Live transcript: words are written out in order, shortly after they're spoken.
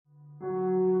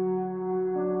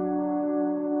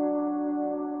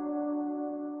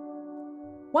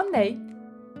One day,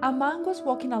 a man was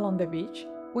walking along the beach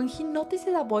when he noticed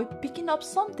a boy picking up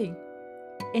something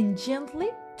and gently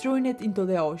throwing it into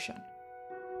the ocean.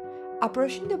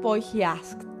 Approaching the boy, he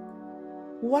asked,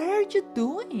 "What are you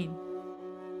doing?"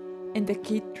 And the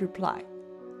kid replied,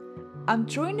 "I'm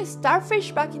throwing a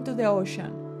starfish back into the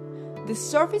ocean. The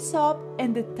surf is up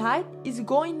and the tide is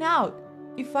going out.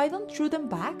 If I don't throw them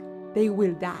back, they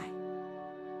will die."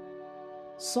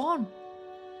 "Son,"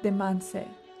 the man said,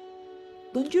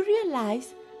 "don't you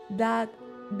realize that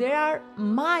there are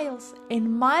miles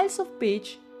and miles of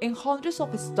beach and hundreds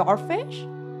of starfish?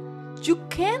 You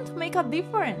can't make a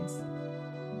difference."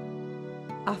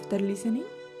 After listening,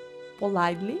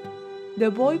 politely,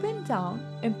 the boy bent down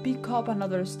and picked up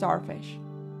another starfish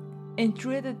and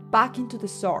threw it back into the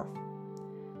surf.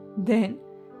 Then,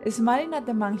 smiling at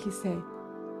the man, he said,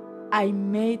 "I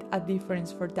made a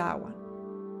difference for that one."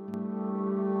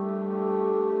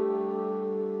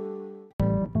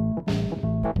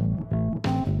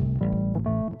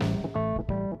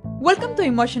 Welcome to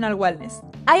Emotional Wellness.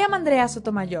 I am Andrea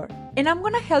Sotomayor, and I'm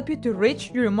gonna help you to reach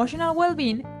your emotional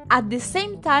well-being at the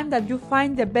same time that you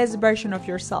find the best version of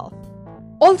yourself.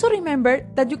 Also remember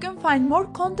that you can find more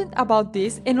content about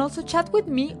this and also chat with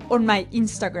me on my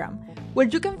Instagram, where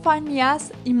you can find me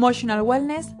as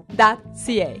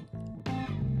emotionalwellness.ca.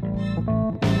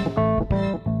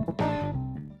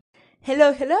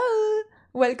 Hello!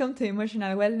 Welcome to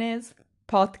Emotional Wellness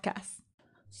Podcast.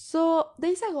 So,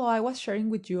 days ago I was sharing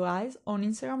with you guys on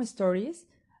Instagram stories,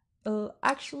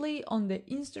 actually on the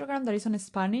Instagram that is on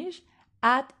Spanish,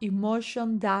 at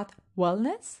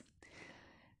emotion.wellness,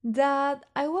 that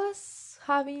I was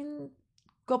having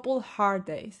couple hard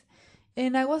days.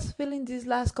 And I was feeling these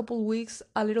last couple weeks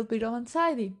a little bit of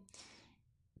anxiety.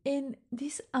 And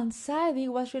this anxiety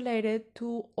was related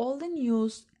to all the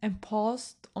news and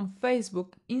posts on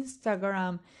Facebook,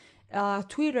 Instagram,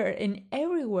 Twitter, and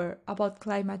everywhere about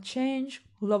climate change,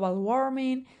 global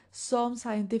warming, some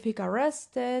scientific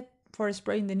arrested for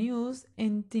spreading the news,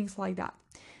 and things like that.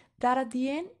 That at the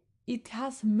end, it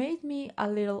has made me a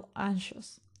little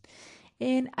anxious.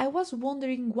 And I was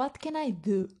wondering, what can I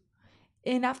do?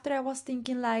 And after I was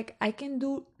thinking like, I can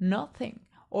do nothing,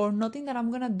 or nothing that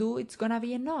I'm gonna do, it's gonna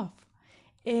be enough.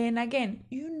 And again,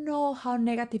 you know how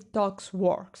negative talks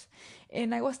works.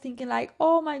 And I was thinking like,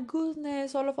 oh my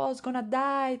goodness, all of us gonna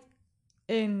die.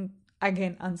 And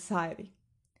again, anxiety.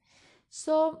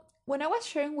 So when I was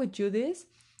sharing with you this,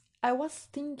 I was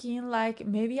thinking like,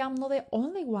 maybe I'm not the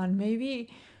only one. Maybe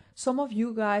some of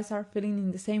you guys are feeling in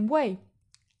the same way.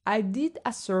 I did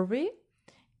a survey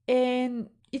and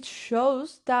it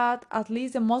shows that at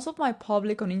least the most of my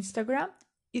public on Instagram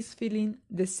is feeling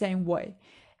the same way.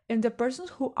 And the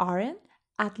persons who aren't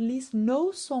at least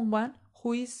know someone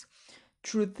who is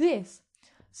through this.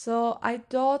 So I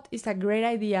thought it's a great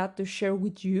idea to share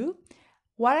with you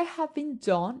what I have been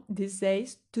done these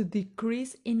days to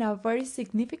decrease in a very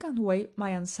significant way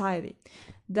my anxiety.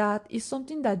 That is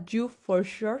something that you for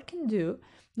sure can do,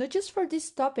 not just for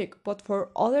this topic, but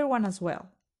for other one as well.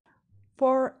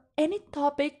 For any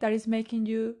topic that is making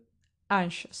you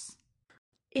anxious.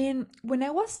 And when I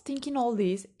was thinking all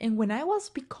this, and when I was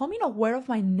becoming aware of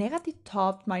my negative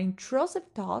thoughts, my intrusive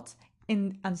thoughts,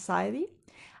 and anxiety,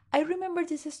 I remember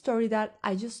this story that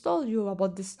I just told you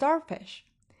about the starfish.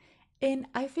 And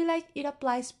I feel like it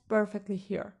applies perfectly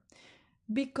here.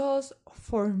 Because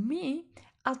for me,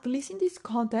 at least in this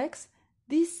context,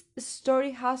 this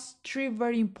story has three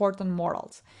very important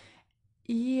morals.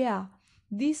 Yeah,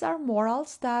 these are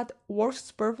morals that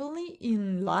works perfectly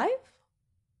in life,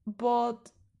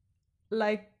 but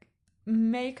like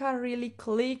make a really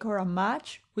click or a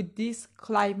match with this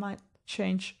climate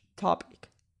change topic.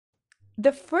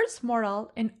 The first moral,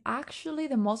 and actually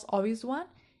the most obvious one,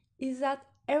 is that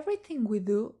everything we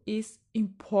do is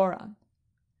important.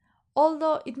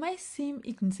 Although it might seem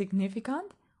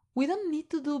insignificant, we don't need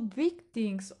to do big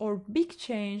things or big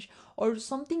change or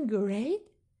something great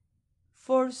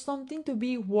for something to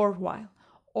be worthwhile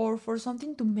or for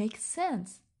something to make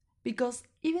sense, because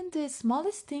even the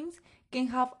smallest things can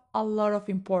have a lot of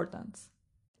importance.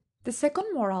 The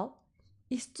second moral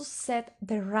is to set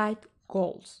the right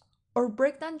goals or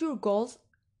break down your goals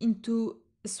into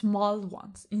small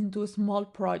ones, into small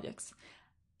projects.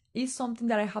 It's something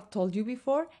that I have told you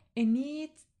before, and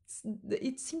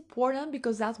it's important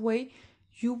because that way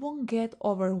you won't get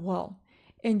overwhelmed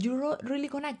and you're really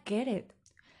gonna get it.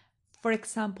 For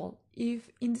example, if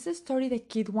in this story the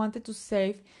kid wanted to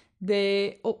save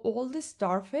all the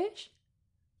starfish,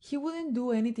 he wouldn't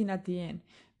do anything at the end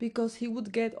because he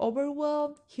would get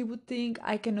overwhelmed. He would think,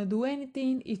 I cannot do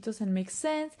anything, it doesn't make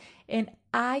sense, and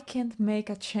I can't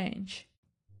make a change.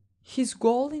 His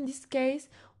goal in this case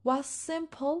was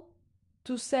simple: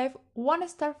 to save one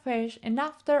starfish and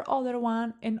after other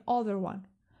one and other one.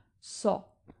 So,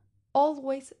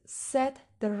 always set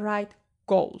the right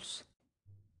goals.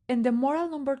 And the moral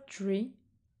number 3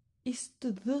 is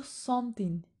to do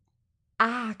something.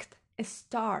 Act,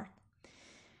 start.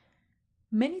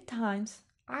 Many times,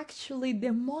 actually,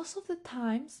 the most of the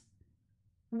times,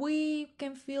 we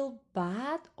can feel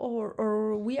bad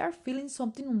or we are feeling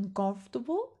something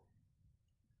uncomfortable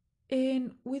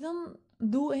and we don't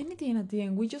do anything at the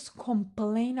end. We just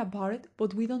complain about it,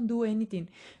 but we don't do anything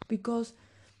because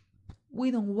we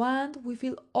don't want, we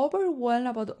feel overwhelmed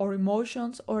about our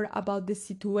emotions or about the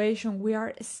situation. We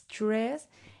are stressed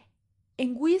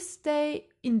and we stay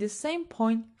in the same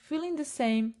point, feeling the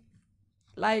same,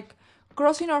 like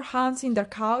crossing our hands in the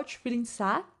couch, feeling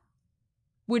sad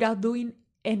without doing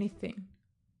anything.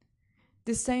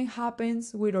 The same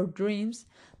happens with our dreams,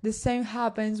 the same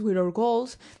happens with our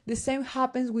goals, the same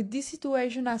happens with this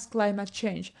situation as climate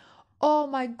change. Oh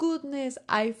my goodness,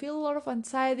 I feel a lot of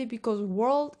anxiety because the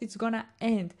world is gonna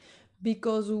end,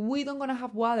 because we don't gonna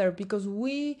have water, because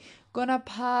we're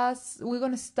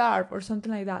gonna starve or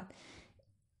something like that.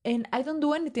 And I don't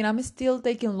do anything. I'm still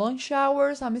taking long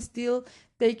showers, I'm still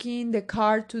taking the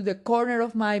car to the corner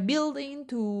of my building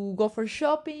to go for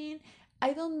shopping.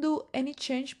 I don't do any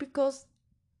change because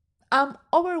I'm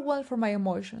overwhelmed for my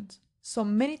emotions. So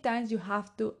many times you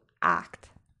have to act.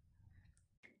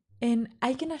 And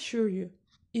I can assure you,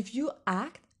 if you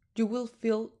act, you will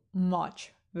feel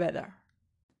much better.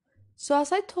 So,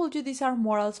 as I told you, these are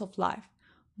morals of life,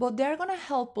 but they're gonna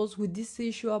help us with this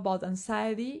issue about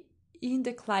anxiety in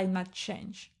the climate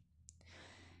change.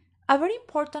 A very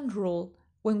important rule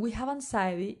when we have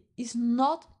anxiety is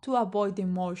not to avoid the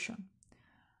emotion.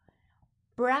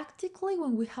 Practically,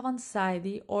 when we have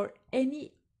anxiety or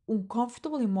any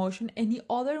uncomfortable emotion, any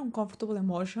other uncomfortable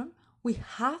emotion, we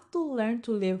have to learn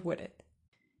to live with it.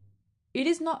 It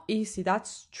is not easy,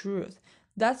 that's truth.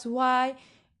 That's why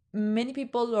many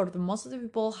people or the most of the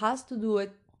people has to do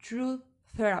it through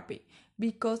therapy,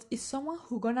 because it's someone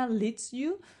who gonna lead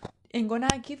you and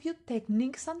gonna give you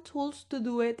techniques and tools to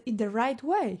do it in the right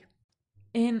way.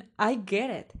 And I get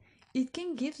it. It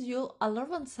can give you a lot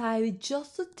of anxiety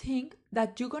just to think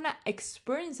that you're gonna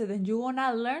experience it and you're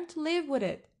gonna learn to live with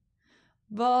it.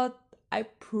 But I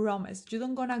promise you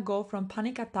don't gonna go from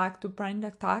panic attack to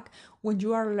panic attack when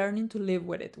you are learning to live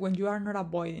with it, when you are not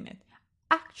avoiding it.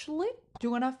 Actually,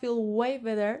 you're gonna feel way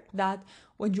better than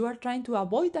when you are trying to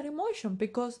avoid that emotion,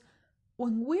 because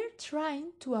when we're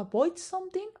trying to avoid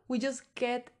something, we just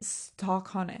get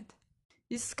stuck on it.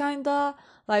 It's kinda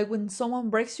like when someone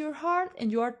breaks your heart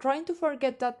and you are trying to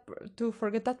forget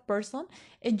that person,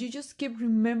 and you just keep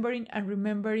remembering and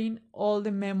remembering all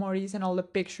the memories and all the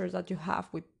pictures that you have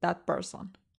with that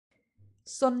person.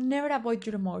 So never avoid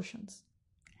your emotions.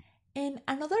 And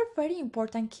another very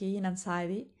important key in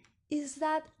anxiety is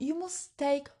that you must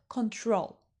take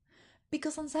control.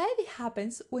 Because anxiety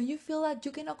happens when you feel that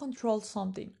you cannot control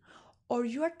something or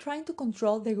you are trying to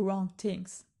control the wrong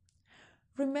things.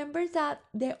 Remember that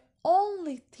the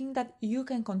only thing that you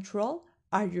can control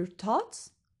are your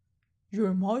thoughts, your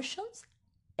emotions,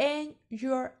 and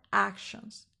your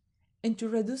actions. And to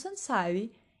reduce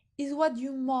anxiety is what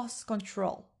you must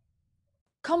control.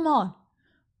 Come on!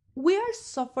 We are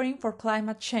suffering for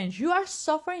climate change. You are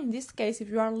suffering in this case, if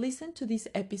you are listening to this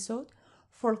episode,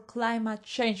 for climate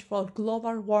change, for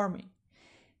global warming.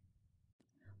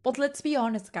 But let's be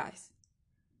honest, guys.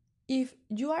 If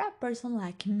you are a person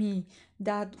like me,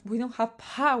 that we don't have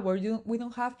power, we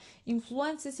don't have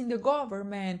influences in the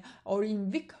government or in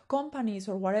big companies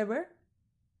or whatever,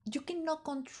 you cannot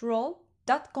control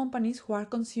that companies who are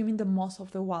consuming the most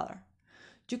of the water.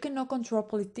 You cannot control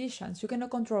politicians, you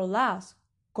cannot control laws,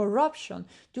 corruption,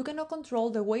 you cannot control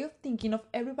the way of thinking of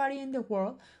everybody in the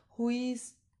world who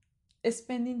is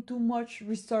spending too much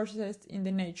resources in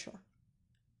the nature.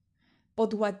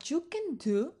 But what you can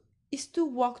do is to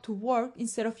walk to work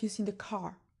instead of using the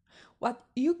car. What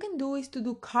you can do is to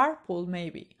do carpool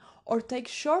maybe, or take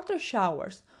shorter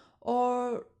showers,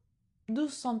 or do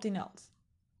something else.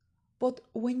 But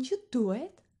when you do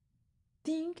it,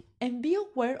 think and be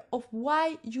aware of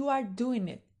why you are doing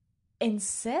it and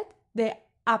set the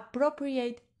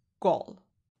appropriate goal.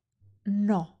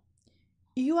 No,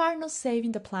 you are not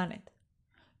saving the planet.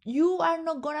 You are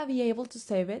not gonna be able to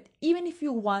save it even if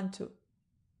you want to.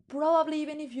 Probably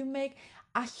even if you make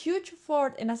a huge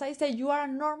effort, and as I said, you are a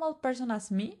normal person as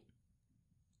me,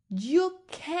 you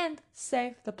can't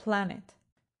save the planet.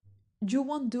 You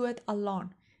won't do it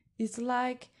alone. It's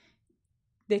like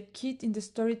the kid in the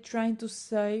story trying to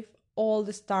save all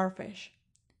the starfish.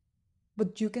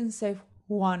 but you can save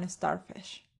one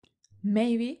starfish.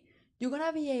 Maybe you're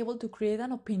gonna be able to create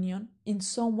an opinion in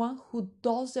someone who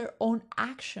does their own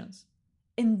actions,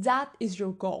 and that is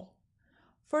your goal.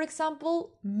 For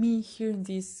example, me here in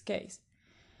this case.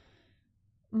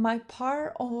 My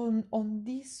part on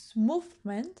this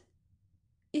movement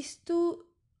is to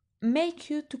make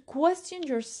you to question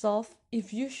yourself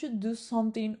if you should do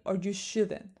something or you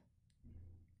shouldn't.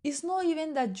 It's not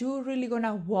even that you're really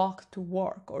gonna walk to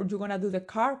work or you're gonna do the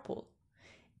carpool.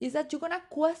 It's that you're gonna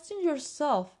question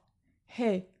yourself.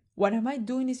 Hey, what am I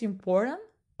doing is important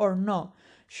or no?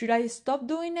 Should I stop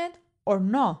doing it or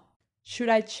no? Should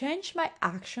I change my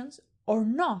actions or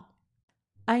no?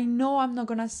 I know I'm not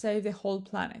gonna save the whole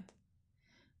planet.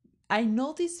 I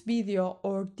know this video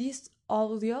or this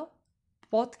audio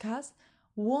podcast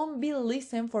won't be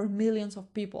listened for millions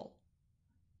of people.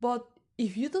 But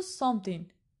if you do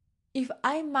something, if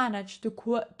I manage to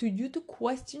you to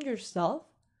question yourself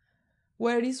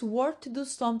whether it is worth to do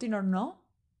something or not,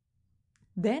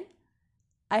 then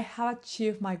I have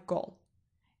achieved my goal.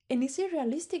 And it's a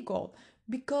realistic goal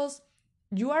because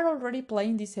you are already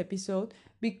playing this episode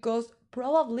because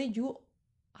probably you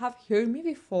have heard me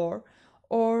before,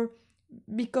 or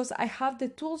because I have the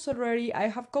tools already. I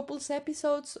have couples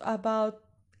episodes about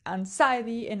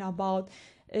anxiety and about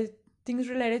things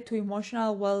related to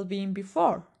emotional well-being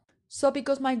before. So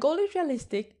because my goal is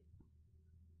realistic,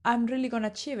 I'm really gonna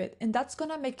achieve it, and that's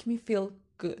gonna make me feel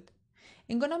good.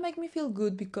 And gonna make me feel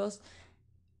good because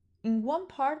in one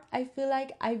part I feel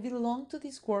like I belong to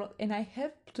this world and I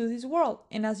help to this world.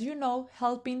 And as you know,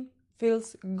 helping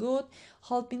feels good.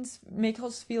 Helping makes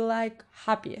us feel like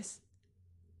happiest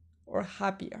or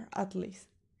happier at least.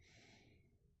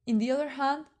 In the other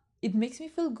hand, it makes me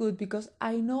feel good because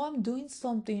I know I'm doing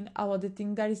something about the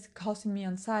thing that is causing me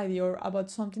anxiety or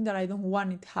about something that I don't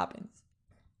want it happens.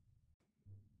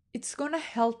 It's gonna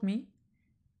help me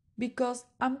because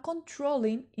I'm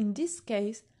controlling, in this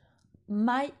case,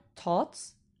 my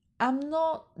thoughts. I'm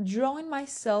not drawing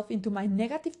myself into my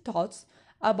negative thoughts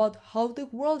about how the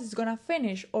world is gonna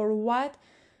finish or what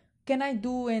can I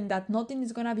do and that nothing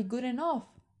is gonna be good enough.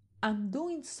 I'm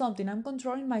doing something, I'm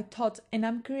controlling my thoughts and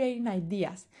I'm creating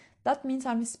ideas. That means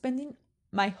I'm spending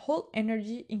my whole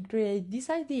energy in creating this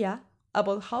idea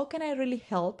about how can I really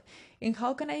help and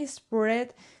how can I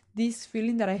spread this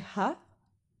feeling that I have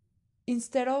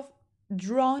instead of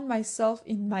drawing myself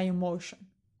in my emotion.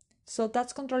 So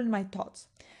that's controlling my thoughts.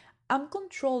 I'm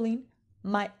controlling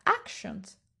my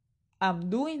actions. I'm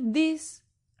doing this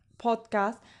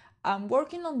podcast, I'm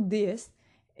working on this,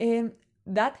 and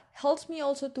that helps me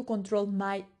also to control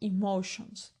my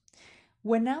emotions.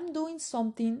 When I'm doing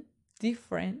something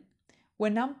different,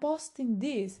 when I'm posting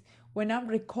this, when I'm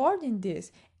recording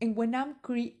this, and when I'm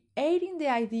creating the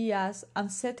ideas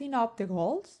and setting up the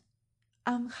goals,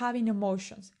 I'm having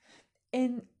emotions.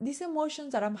 And these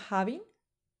emotions that I'm having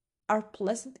are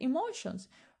pleasant emotions.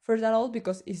 First of all,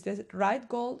 because it's the right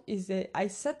goal, I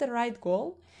set the right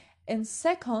goal. And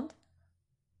second,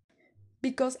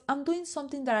 because I'm doing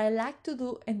something that I like to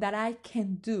do and that I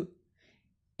can do.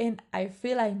 And I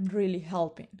feel I'm really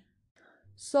helping.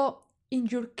 So in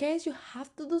your case, you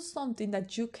have to do something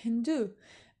that you can do.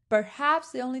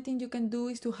 Perhaps the only thing you can do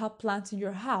is to have plants in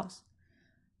your house.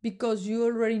 Because you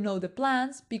already know the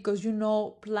plants, because you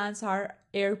know plants are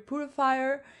air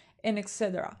purifier, and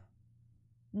etc.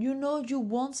 You know you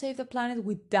won't save the planet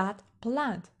with that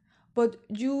plant, but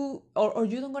you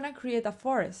don't gonna create a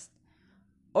forest,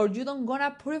 or you don't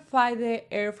gonna purify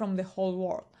the air from the whole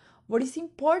world. What is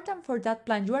important for that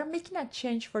plant, you are making a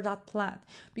change for that plant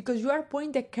because you are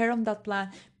putting the care on that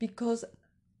plant, because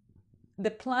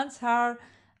the plants are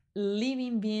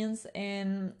living beings,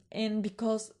 and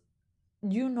because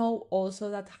you know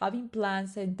also that having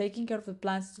plants and taking care of the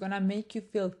plants is gonna make you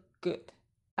feel good,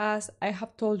 as I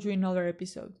have told you in other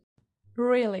episodes.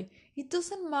 Really, it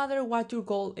doesn't matter what your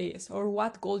goal is or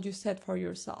what goal you set for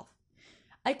yourself.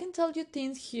 I can tell you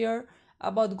things here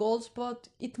about goals, but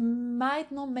it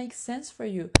might not make sense for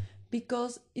you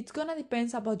because it's gonna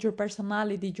depend about your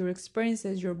personality, your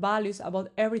experiences, your values,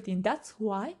 about everything. That's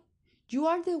why you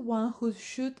are the one who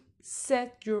should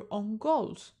set your own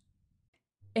goals.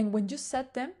 And when you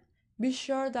set them, be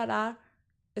sure that are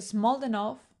small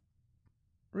enough,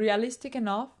 realistic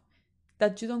enough,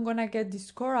 that you don't gonna get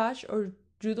discouraged, or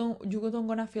you don't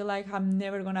gonna feel like I'm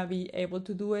never gonna be able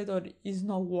to do it or it's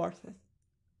not worth it.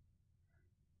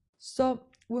 So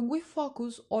when we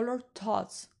focus all our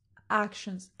thoughts,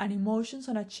 actions, and emotions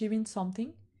on achieving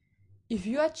something, if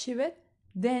you achieve it,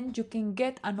 then you can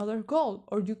get another goal,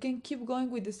 or you can keep going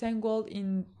with the same goal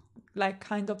in like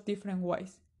kind of different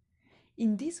ways.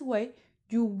 In this way,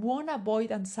 you won't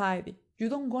avoid anxiety you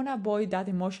don't gonna avoid that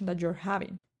emotion that you're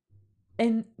having.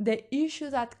 And the issue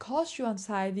that caused you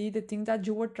anxiety, the thing that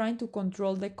you were trying to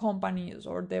control, the companies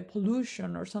or the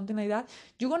pollution or something like that,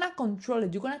 you're gonna control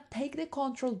it. You're gonna take the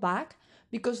control back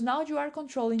because now you are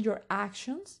controlling your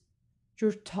actions,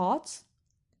 your thoughts,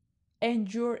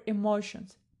 and your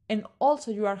emotions. And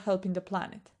also you are helping the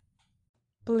planet.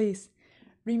 Please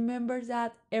remember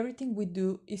that everything we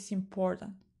do is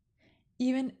important.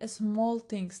 Even small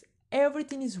things,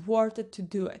 everything is worth it to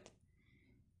do it.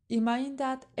 Imagine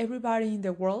that everybody in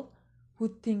the world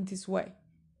would think this way.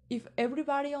 If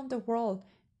everybody on the world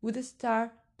would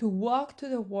start to walk to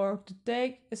the work, to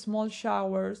take small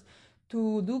showers,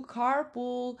 to do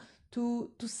carpool, to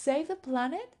save the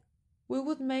planet, we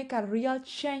would make a real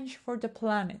change for the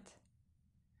planet.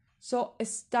 So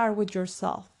start with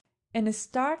yourself and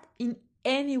start in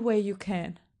any way you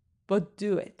can, but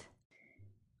do it.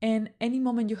 And any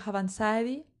moment you have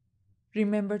anxiety,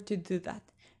 remember to do that.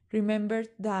 Remember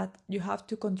that you have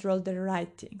to control the right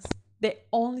things. The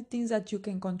only things that you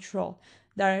can control,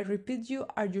 that I repeat you,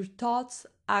 are your thoughts,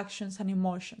 actions, and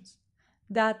emotions.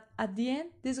 That at the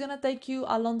end, this is gonna take you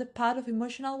along the path of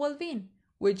emotional well-being,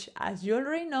 which, as you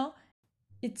already know,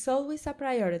 it's always a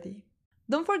priority.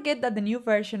 Don't forget that the new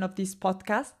version of this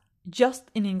podcast, just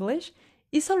in English,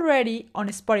 is already on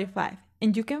Spotify,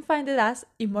 and you can find it as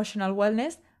Emotional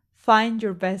Wellness, Find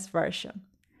Your Best Version.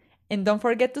 And don't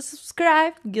forget to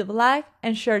subscribe, give a like,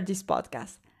 and share this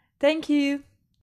podcast. Thank you.